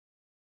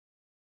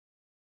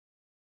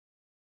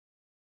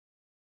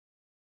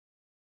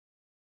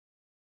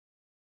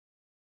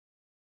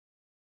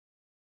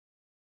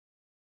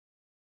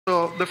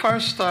So the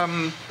first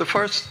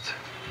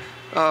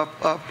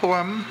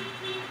poem,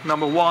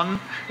 number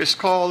one, is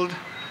called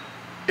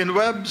In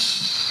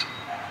Webs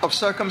of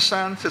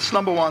Circumstance. It's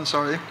number one,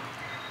 sorry.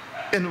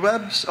 In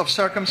webs of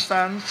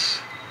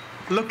circumstance,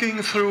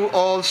 looking through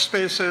all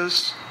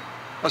spaces,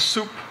 a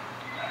soup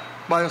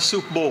by a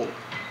soup bowl.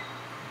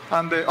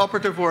 And the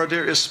operative word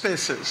here is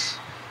spaces.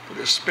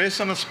 There's space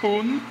in a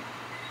spoon,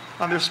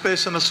 and there's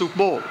space in a soup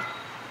bowl.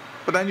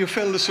 But then you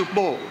fill the soup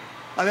bowl,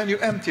 and then you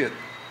empty it,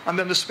 and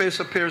then the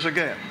space appears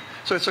again.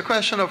 So it's a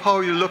question of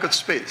how you look at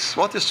space.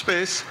 What is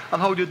space,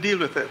 and how do you deal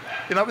with it?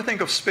 You never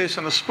think of space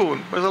in a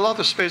spoon. There's a lot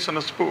of space in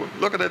a spoon.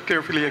 Look at it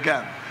carefully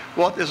again.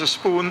 What is a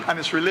spoon and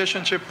its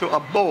relationship to a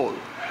bowl?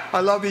 I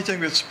love eating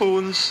with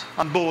spoons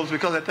and bowls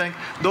because I think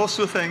those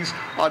two things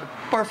are the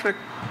perfect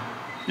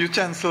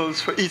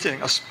utensils for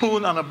eating. A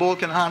spoon and a bowl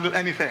can handle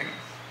anything.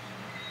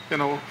 You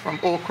know, from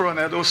okra and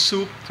edo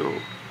soup to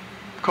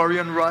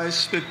Korean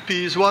rice, with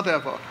peas,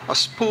 whatever. A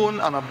spoon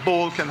and a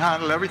bowl can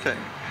handle everything.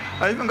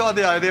 I even got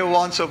the idea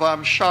once of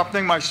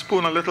sharpening my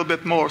spoon a little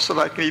bit more so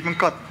that I can even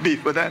cut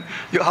beef, but then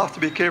you have to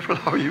be careful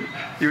how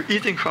you're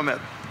eating from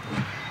it.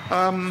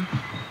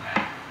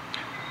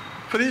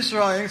 For these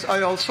drawings,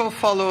 I also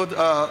followed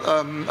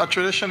a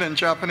tradition in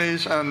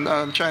Japanese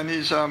and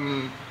Chinese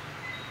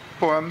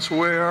poems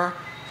where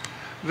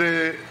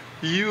they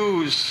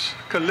use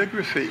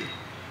calligraphy,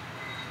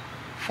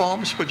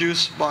 forms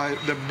produced by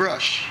the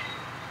brush,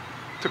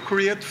 to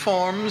create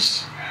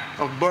forms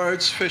of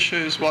birds,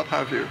 fishes, what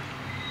have you.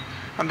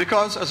 And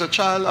because as a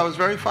child I was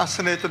very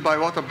fascinated by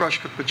what a brush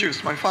could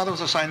produce. My father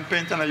was a sign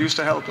painter and I used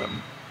to help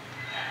him.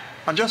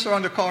 And just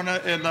around the corner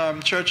in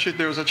Church Street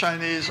there was a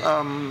Chinese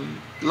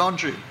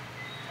laundry.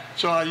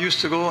 So I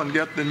used to go and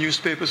get the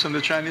newspapers in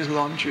the Chinese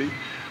laundry.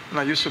 And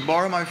I used to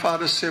borrow my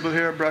father's sable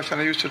hair brush and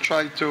I used to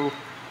try to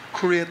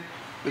create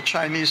the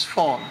Chinese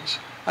forms.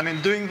 And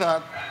in doing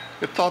that,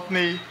 it taught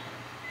me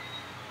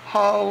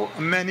how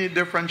many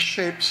different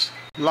shapes,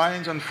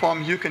 lines, and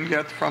forms you can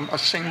get from a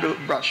single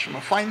brush, from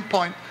a fine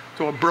point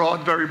to a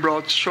broad, very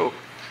broad stroke.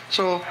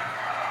 So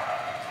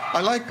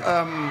I like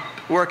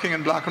working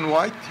in black and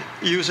white,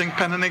 using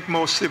pen and ink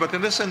mostly, but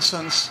in this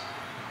instance,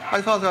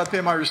 I thought I'd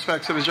pay my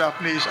respects to the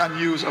Japanese and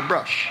use a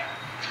brush.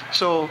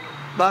 So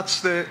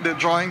that's the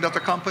drawing that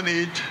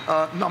accompanied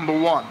number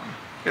one.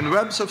 In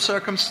webs of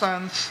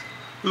circumstance,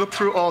 look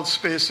through all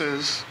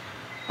spaces,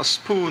 a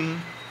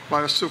spoon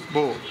by a soup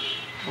bowl.